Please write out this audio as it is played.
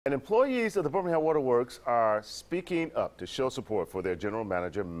And employees of the Birmingham Water Works are speaking up to show support for their general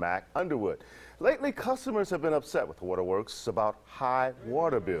manager, Mac Underwood. Lately, customers have been upset with the Water Works about high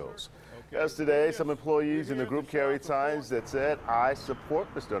water bills. Yesterday, some employees in the group carried signs that said, "I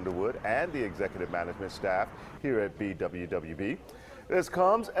support Mr. Underwood and the executive management staff here at BWWB." This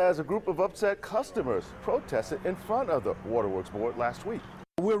comes as a group of upset customers protested in front of the Water Works board last week.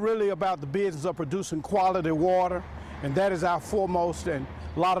 We're really about the business of producing quality water, and that is our foremost, and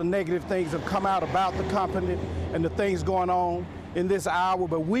a lot of negative things have come out about the company and the things going on in this hour,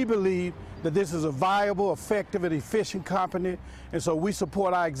 but we believe that this is a viable, effective, and efficient company, and so we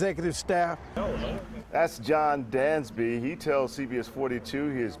support our executive staff. That's John Dansby. He tells CBS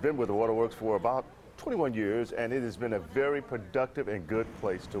 42 he has been with the Water Works for about 21 years, and it has been a very productive and good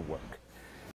place to work.